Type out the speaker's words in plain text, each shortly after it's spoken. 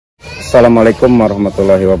Assalamualaikum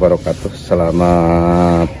warahmatullahi wabarakatuh.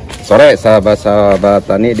 Selamat sore sahabat-sahabat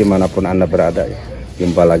tani dimanapun Anda berada ya.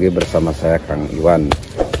 Jumpa lagi bersama saya Kang Iwan,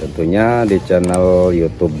 tentunya di channel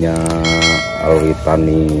YouTube-nya Alwi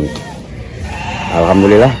Tani.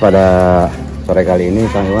 Alhamdulillah pada sore kali ini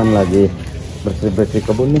Kang Iwan lagi bersih-bersih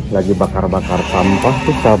kebun nih, lagi bakar-bakar sampah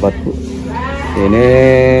tuh sahabatku. Ini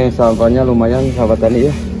sampahnya lumayan sahabat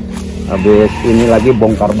tani ya. Habis ini lagi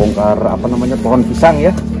bongkar-bongkar apa namanya pohon pisang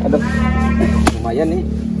ya. Aduh, lumayan nih.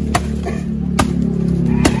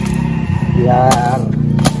 Biar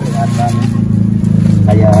kelihatan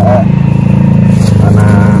kayak karena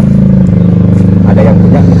ada yang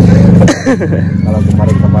punya. Kalau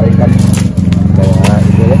kemarin-kemarin kan kayak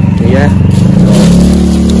itu ya. Iya.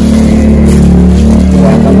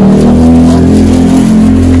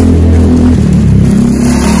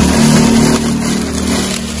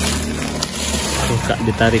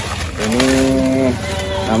 Ditarik. Ini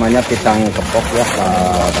namanya pisang kepok ya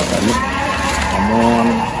sahabat tani. Namun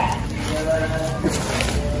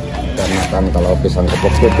karena kan kalau pisang kepok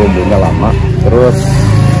itu tumbuhnya lama, terus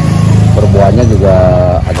perbuahannya juga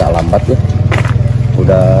agak lambat ya.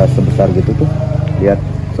 Udah sebesar gitu tuh, lihat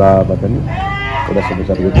sahabat tani, udah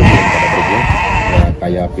sebesar gitu pada berbuah. Ya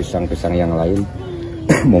kayak pisang-pisang yang lain.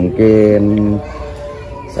 Mungkin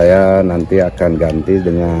saya nanti akan ganti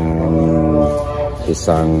dengan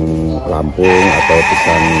pisang Lampung atau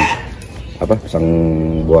pisang apa, pisang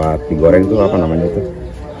buat digoreng tuh apa namanya itu,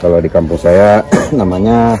 kalau di kampung saya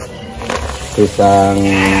namanya pisang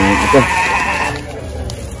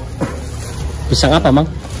Pisang apa, Mang?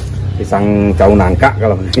 Pisang cau nangka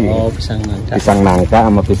kalau ini. Oh, pisang nangka. Pisang nangka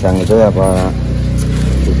sama pisang itu apa,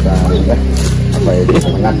 pisang ya, apa itu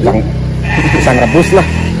pisang rebus lah,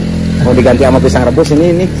 mau diganti sama pisang rebus.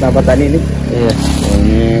 Ini sahabat tani ini. Iya.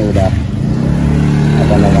 Ini udah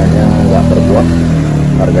apa namanya nggak berbuah,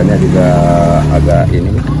 harganya juga agak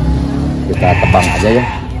ini, kita tebang aja ya.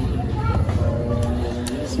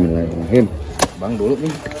 Bismillahirrahmanirrahim. Bang dulu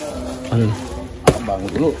nih. Bang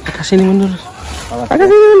dulu. Kasih ini mundur. Kasih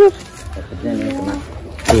ini mundur. Takutnya ini kena.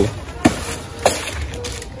 Tuh.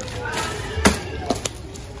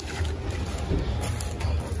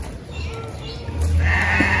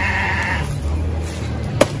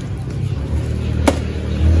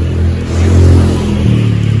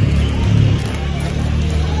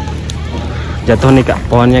 Jatuh nih Kak,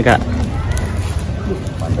 pohonnya Kak.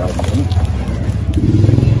 Padahal ini.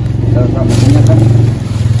 Pohonnya kan.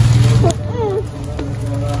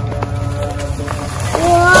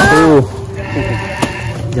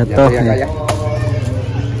 Jatuh ya, nih.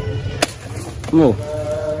 Ya.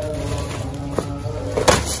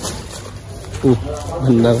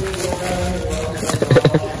 Benar.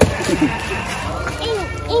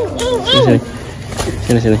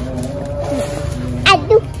 Sini.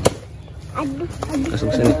 Aduh. Masuk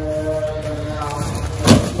sini.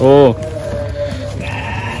 Oh.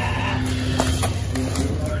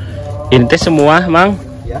 Ini teh semua, Mang?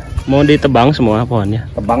 Ya. Mau ditebang semua pohonnya?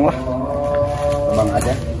 Tebang lah. Tebang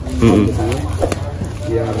aja.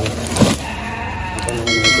 Biar apa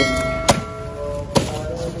namanya itu.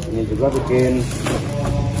 Ini juga bikin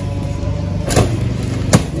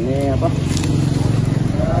ini apa?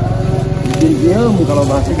 Bikin ilmu kalau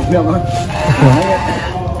bahasa kita mah.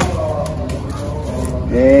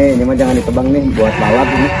 Ini mah jangan ditebang nih, buat lalap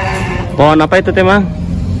ini. Pohon apa itu teh, Mang?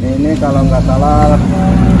 Ini kalau nggak salah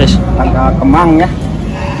tangka kemang ya.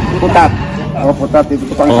 Putat. Oh, putat itu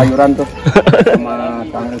tukang sayuran tuh. Sama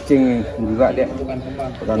Kang Ucing juga dia.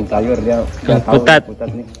 Tukang sayur dia tahu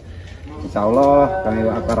putat nih. Insya Allah kami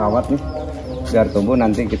akan rawat nih biar tumbuh,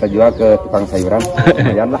 nanti kita jual ke tukang sayuran.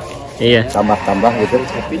 Lumayan lah. Iya. Tambah gitu.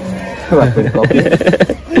 Buat beli kopi.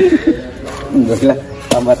 Enggak lah,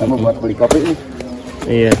 tambah buat beli kopi nih.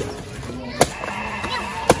 Iya.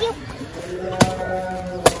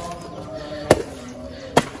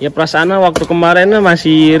 Ya perasaannya waktu kemarin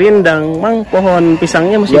masih rindang, Mang, pohon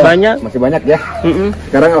pisangnya masih ya, banyak. Masih banyak ya.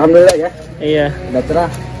 Sekarang alhamdulillah ya. Iya. Udah cerah.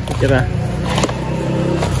 Cerah.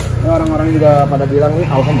 Ya, orang-orang juga pada bilang nih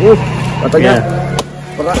alhamdulillah katanya. Ya.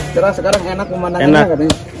 Pernah cerah, sekarang enak pemandangannya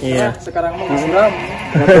katanya. Iya. Sekarang mah suram.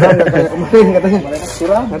 Suram kayak kemarin katanya.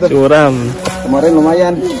 Suram. Kemarin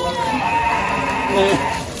lumayan.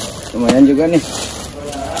 Lumayan juga nih.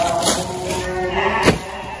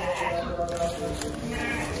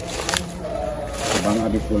 Bang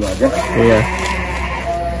habis dulu aja. Iya.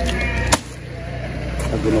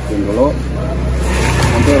 Kita gunain dulu.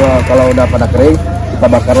 Nanti kalau udah pada kering kita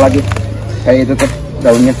bakar lagi. Kayak itu tuh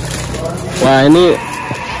daunnya. Wah, ini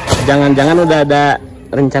jangan-jangan udah ada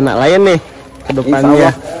rencana lain nih ke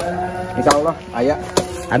depannya. Insya Allah ayah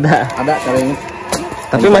ada kali ini.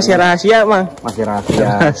 Tapi masih rahasia, Mang. Masih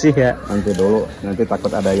rahasia. Rahasia. Nanti dulu, nanti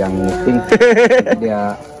takut ada yang ngisting.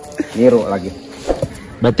 Dia niru lagi.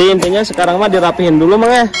 Berarti intinya sekarang mah dirapihin dulu,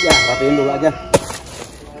 Mang ya? Ya, rapiin dulu aja.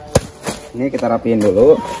 Ini kita rapiin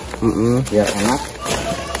dulu. Biar enak.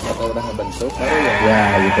 Atau udah ngebentuk baru ya? Ya,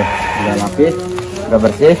 gitu. Udah rapi, udah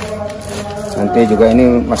bersih. Nanti juga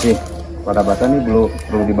ini masih pada bata nih,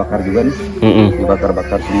 perlu dibakar juga nih.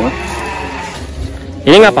 Dibakar-bakar semua.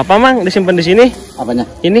 Ini nggak apa-apa, Mang, disimpan di sini. Apanya?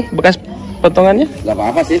 Ini bekas potongannya? Nggak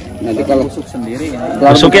apa-apa sih. Nanti kalau busuk sendiri ini.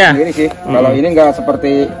 Busuk ya? Sendiri sih. Kalau ini nggak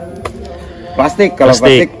seperti plastik. Kalau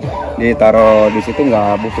plastik ditaruh di situ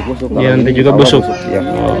nggak busuk-busuk. Iya, nanti juga busuk. Iya.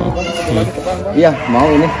 Iya, mau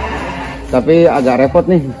ini. Tapi agak repot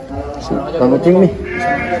nih. Kang kucing nih.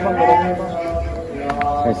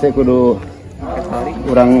 Saya kudu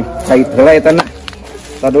kurang kait heula eta na.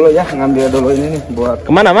 Tar dulu ya, ngambil dulu ini nih buat.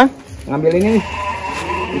 Kemana, Mang? Ngambil ini nih.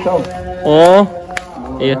 Itu. Oh.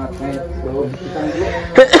 Iya.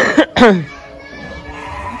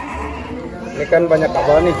 Ini kan banyak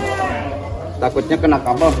kabel nih. Takutnya kena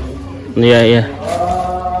kabel. Iya, iya.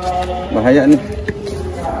 Bahaya nih.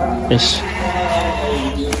 Yes.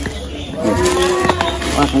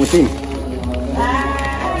 Ah, kucing.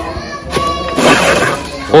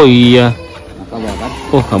 Oh iya. Kabel kan?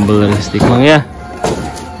 Oh, kabel listrik, Mang ya.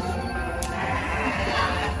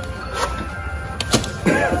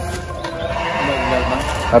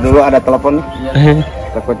 Tar dulu ada telepon nih.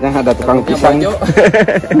 Takutnya ada tukang pisang.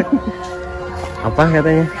 Apa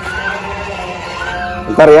katanya?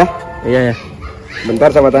 Bentar ya. Iya ya. Bentar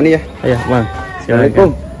sama Tani ya. Ayo, Mang.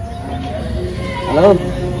 Assalamualaikum. Halo.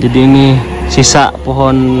 Jadi ini sisa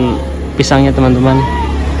pohon pisangnya, teman-teman.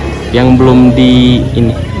 Yang belum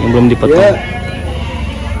yang belum dipotong.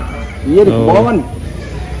 Iya, di kebun.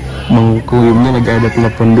 Mengkuyumnya lagi ada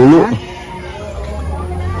telepon dulu.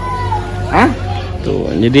 Hah?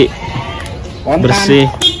 Tuh, jadi Kontan. bersih.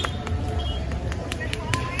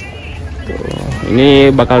 Tuh,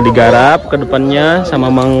 ini bakal digarap ke depannya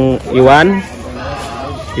sama Mang Iwan.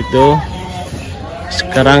 Itu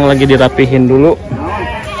sekarang lagi dirapihin dulu.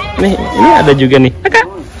 Nih, ini ada juga nih.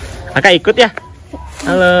 Akak ikut ya?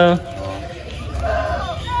 Halo.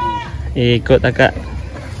 Ikut Akak.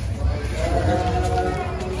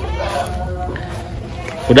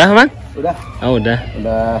 Udah, Mang? Udah. Oh, udah.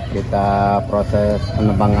 Udah kita proses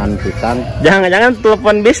penebangan pisang. Jangan-jangan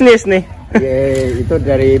telepon bisnis nih. Ye, itu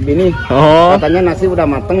dari bini. Oh. Katanya nasi udah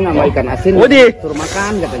mateng sama ikan asin. Widih. Suruh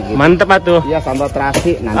makan katanya gitu. Mantep atuh. Iya, sambal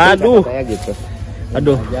terasi nanti. Aduh. Kata saya gitu.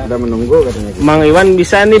 Aduh. Udah menunggu katanya gitu. Mang Iwan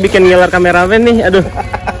bisa nih bikin ngiler kameramen nih. Aduh.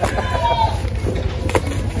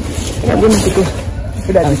 Aduh, itu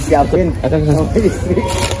sudah disiapin. Sama istri.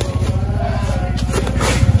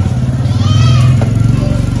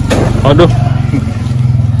 Aduh.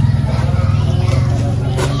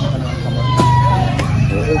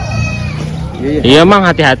 Iya, Mang,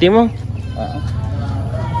 hati-hati, Mang.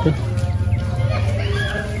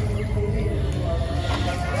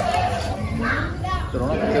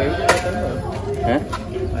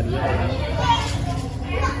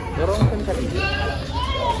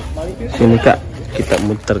 Sini, Kak, kita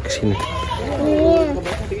muter ke sini.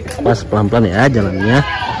 Pas pelan-pelan ya jalannya.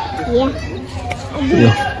 Iya.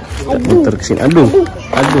 Yuk, kita muter ke sini. Aduh.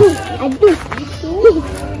 Aduh.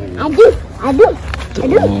 Aduh. Aduh. Tuh.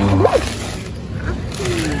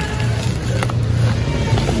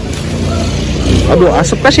 Aduh,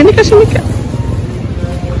 asap ke sini, Kak.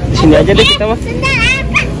 Di sini aja deh kita mah.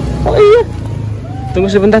 Oh iya.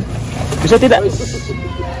 Tunggu sebentar. Bisa tidak?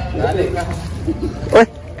 Weh,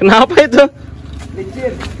 kenapa itu?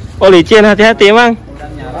 Oh, licin, hati-hati, Mang.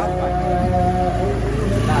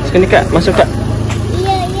 Sini, Kak, masuk, Kak.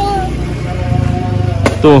 Iya, iya.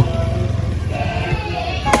 Tuh.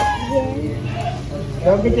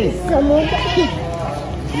 Semoga.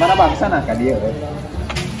 Kemana bang? Sana ke dia.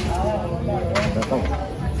 Potong.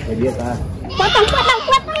 Ke dia kah? Potong.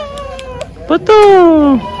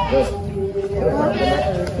 Potong.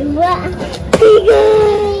 2,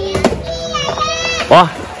 3.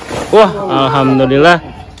 Wah, alhamdulillah.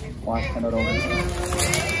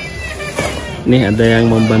 Nih ada yang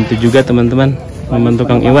membantu juga, teman-teman. Membantu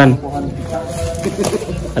Kang Iwan.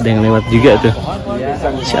 Ada yang lewat juga tuh.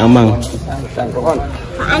 Si Amang.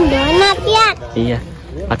 Apaan donat ya? Iya.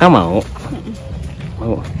 Kakak mau?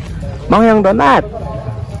 Mau yang donat?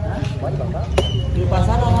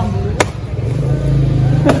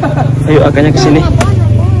 Ayo, akaknya kesini.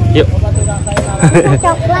 Yuk.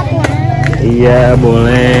 Coklatnya. Iya,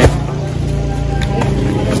 boleh.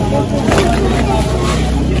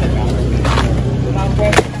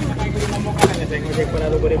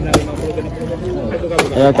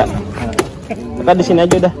 Ayo, Kak. Kita di sini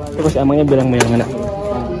aja udah. Terus emangnya bilang mau yang mana?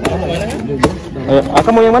 Ayo, Aka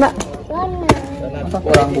mau yang mana?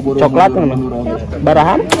 Coklat mana?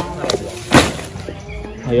 Barahan?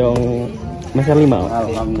 Ayo, masih 5.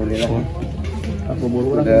 Alhamdulillah.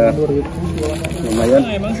 Udah lumayan.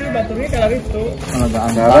 Emang sih baturnya kalau itu.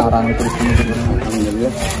 Agak orang itu di sini.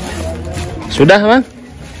 Alhamdulillah. Sudah, Bang?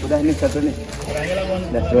 Udah ini satu nih.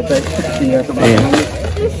 Udah selesai. Tinggal sebelah Iya. kanan nih.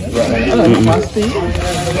 Dua lagi. Pasti.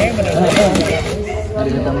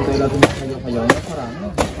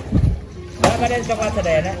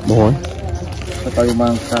 Mohon. Sekali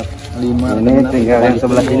mangkat 5. Ini tinggal yang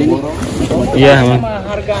sebelah sini nih. Iya, Bang.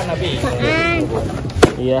 Harga Nabi.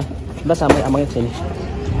 Iya. Udah sampai amangnya sini.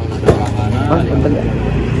 Bang, bentar ya.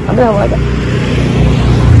 Ambil apa aja?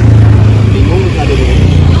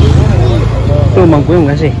 Tuh, Bang Puyung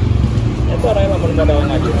nggak sih? Itu orang yang mau ada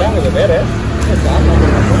ngaji kan udah beres.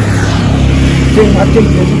 Acing.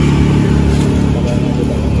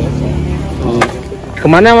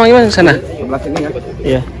 Kemana Mang Iwan? Sana? Sebelah sini ya.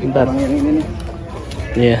 Iya, bentar. Bang yang ini nih.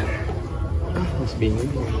 Iya.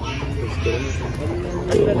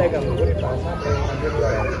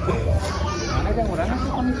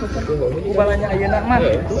 Ubalannya ayeuna mah.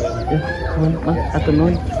 Mang, atur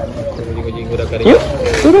nuhun. Yuk,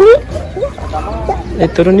 turun yuk.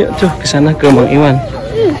 Turun yuk tuh ke sana ke Mang Iwan.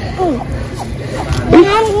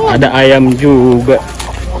 Ada ayam juga.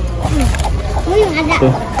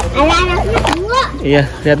 Tuh. Ada anaknya 2. Iya,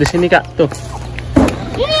 lihat di sini Kak, tuh.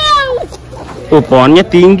 Tuh pohonnya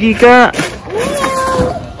tinggi Kak.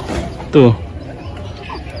 Tuh.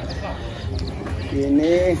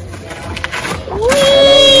 Ini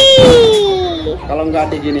kalau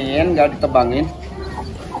nggak diginiin, nggak ditebangin,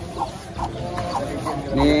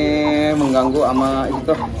 ini mengganggu sama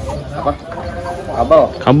itu apa?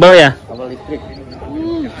 Kabel ya? Kabel listrik.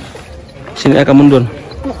 Sini akan mundur.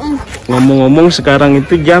 Ngomong-ngomong sekarang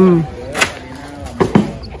itu jam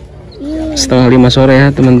 4:30 sore ya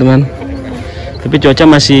teman-teman. Tapi cuaca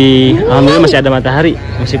masih, alhamdulillah masih ada matahari,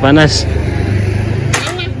 masih panas.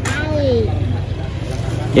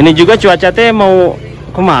 Ini juga cuaca teh mau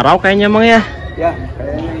kemarau kayaknya Mang ya. Ya,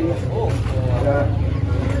 kayaknya iya.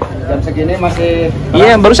 Jam segini masih.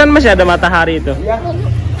 Iya, barusan masih ada matahari itu. Iya.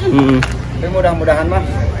 Tapi mudah-mudahan mah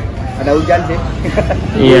ada hujan sih.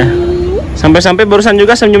 Iya. Sampai-sampai barusan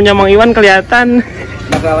juga senyumnya Mang Iwan kelihatan.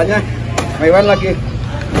 Masalahnya, Mang Iwan lagi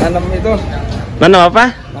nanam itu. Nanam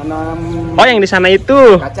apa? Nanam Oh, yang di sana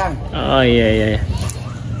itu. kacang. Oh iya.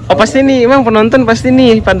 Oh pasti nih, Bang, penonton pasti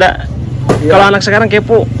nih pada Iya. kalau anak sekarang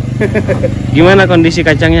kepo. Gimana kondisi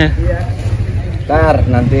kacangnya? Iya. Ntar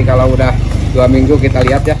nanti kalau udah 2 minggu kita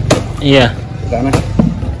lihat ya Iya. di sana.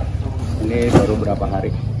 Ini baru berapa hari?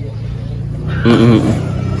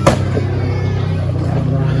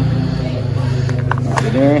 Nah,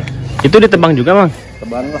 ini Itu ditebang juga, Bang?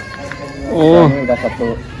 tebang lah. Oh. Ini udah satu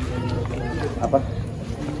apa?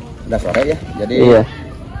 Udah sore ya. Jadi Iya.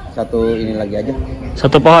 satu ini lagi aja.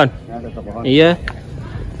 Satu pohon. Ya, satu pohon. Iya.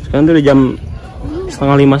 Sekarang tuh di jam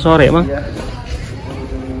 4:30 sore, Bang. Iya.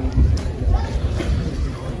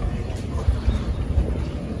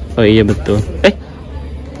 Oh iya betul.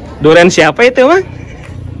 Durian siapa itu, Bang?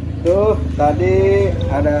 Tuh tadi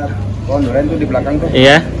ada pohon durian tuh di belakang tuh.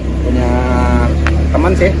 Iya. Punya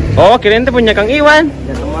teman sih. Oh, kirain tuh punya Kang Iwan.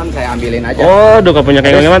 Ya teman saya ambilin aja. Oh, duh punya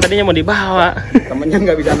Kang Iwan tadinya mau dibawa. Temennya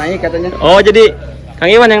nggak bisa naik katanya. Oh, jadi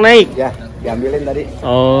Kang Iwan yang naik. Ya, diambilin tadi.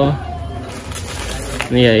 Oh.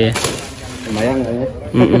 Iya. Lumayan kayaknya.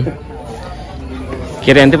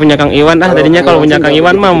 Kirain tuh punya Kang Iwan tadinya kalau punya Kang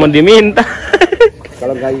Iwan mah mau diminta.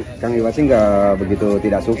 Kalau Kang Iwan sih nggak begitu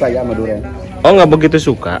tidak suka ya sama durian. Oh, nggak begitu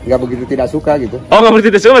suka. Nggak begitu tidak suka gitu. Oh, nggak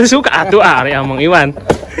begitu suka, masih suka. Atuh, ya Mang Iwan.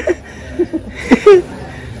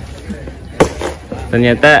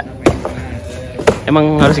 Ternyata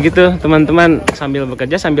emang harus gitu teman-teman, sambil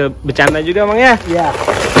bekerja sambil bercanda juga Mang ya. Iya.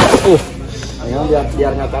 Memang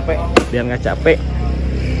biar nggak capek. Biar nggak capek.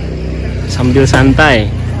 Sambil santai.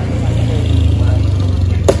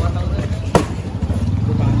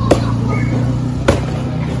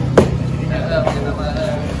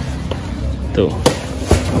 Tuh.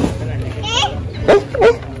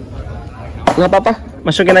 Nggak apa-apa,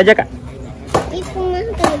 masukin aja Kak. Itu mah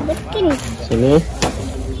kelebihin. Sini.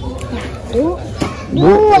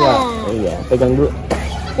 Dua. Iya, pegang dulu.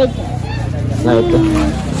 Pegang. Nah itu.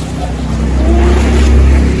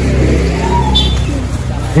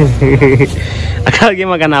 Aka lagi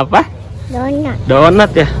makan apa? Donat.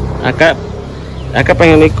 Donat ya. Aka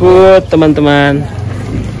pengen ikut teman-teman.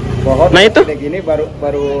 Pohon Nah, itu? gede gini baru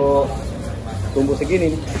tumbuh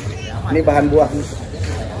segini. Ini bahan buah.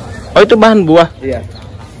 Oh itu bahan buah. Iya.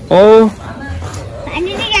 Oh,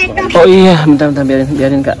 Ini kan Oh iya, bentar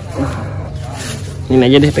biarin Kak. Ini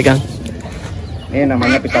aja deh pegang. Ini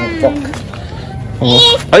namanya pisang kepok.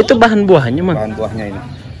 Oh itu bahan buahnya Mang. Bahan buahnya ini.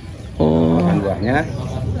 Oh. Bahan buahnya.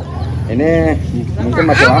 Ini mungkin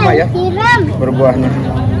masih lama ya Siram. berbuahnya.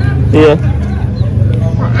 Iya.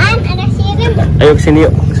 Ada siram. Ayo kesini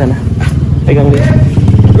yuk, ke sana. Pegang dia.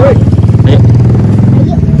 Ayo.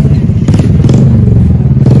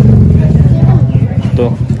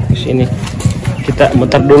 Tuh, ke sini. Kita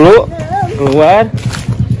muter dulu, keluar.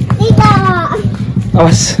 Tidak.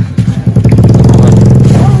 Awas.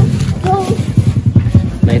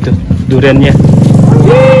 Nah itu duriannya.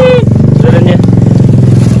 Duriannya.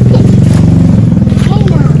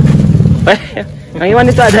 Kang Iwan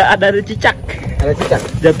itu ada cicak. Ada cicak.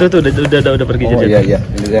 Jatuh tuh udah pergi Oh jatuh. iya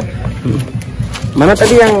ini dia. Mana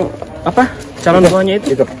tadi yang apa? Calon buahnya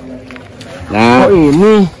itu? Itu. Nah, Oh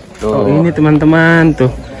ini. tuh. Oh ini teman-teman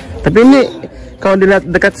tuh. Tapi ini kalau dilihat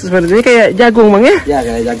dekat seperti ini kayak jagung Bang ya? Ya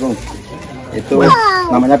kayak jagung. Itu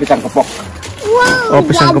namanya pisang kepok. Wow. Oh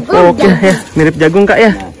pisang kepok ya, mirip jagung Kak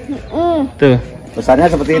ya? Tuh. Besarnya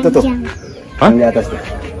seperti itu tuh. Hah? Yang di atas tuh.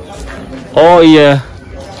 Oh iya.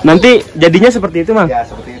 Nanti jadinya seperti itu Mang? Ya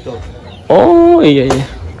seperti itu. Oh iya.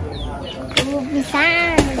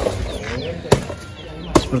 Pisang.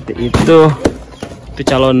 Seperti itu. Itu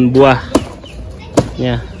calon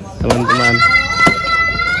buahnya teman-teman.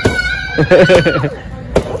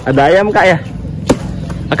 Ada ayam Kak ya?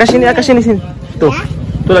 Akas sini. Tuh.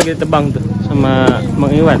 Tuh lagi ditebang tuh sama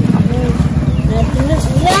Mang Iwan.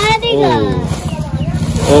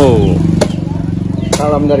 Oh.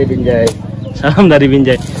 Salam dari Binjai. Salam dari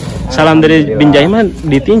Binjai. Salam dari Binjai mah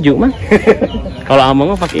ditinju mah. Kalau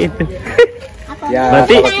Among mah pakai itu. Ya,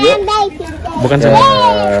 Berarti bukan ya,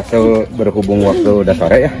 sama. berhubung waktu udah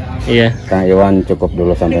sore ya. Iya. Kang Iwan cukup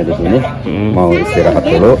dulu sampai di sini. Hmm. Mau istirahat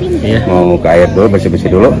dulu. Iya. Mau ke air dulu,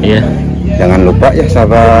 bersih-bersih dulu. Iya. Jangan lupa ya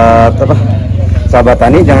sahabat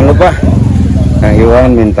tani, jangan lupa Kang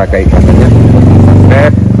Iwan minta keikhlasannya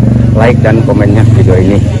subscribe, like dan komennya video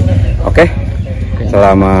ini. Oke.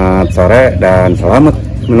 Selamat sore dan selamat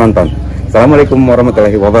menonton. Assalamualaikum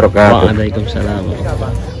warahmatullahi wabarakatuh. Waalaikumsalam.